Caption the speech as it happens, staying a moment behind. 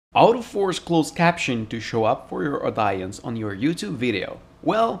How to force closed caption to show up for your audience on your YouTube video?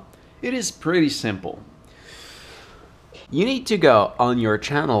 Well, it is pretty simple. You need to go on your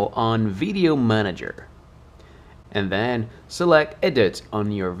channel on Video Manager and then select Edit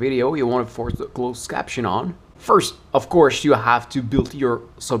on your video you want to force the closed caption on. First, of course, you have to build your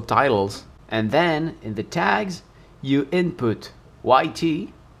subtitles, and then in the tags you input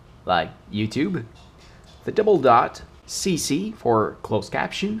YT like YouTube, the double dot CC for closed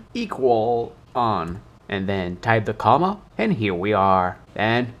caption equal on, and then type the comma, and here we are.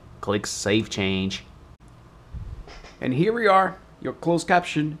 Then click Save Change. And here we are, your closed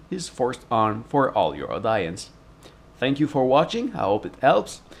caption is forced on for all your audience. Thank you for watching, I hope it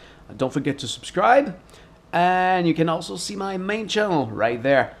helps. Don't forget to subscribe, and you can also see my main channel right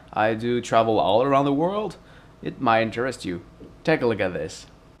there. I do travel all around the world. It might interest you. Take a look at this.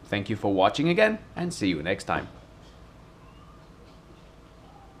 Thank you for watching again, and see you next time.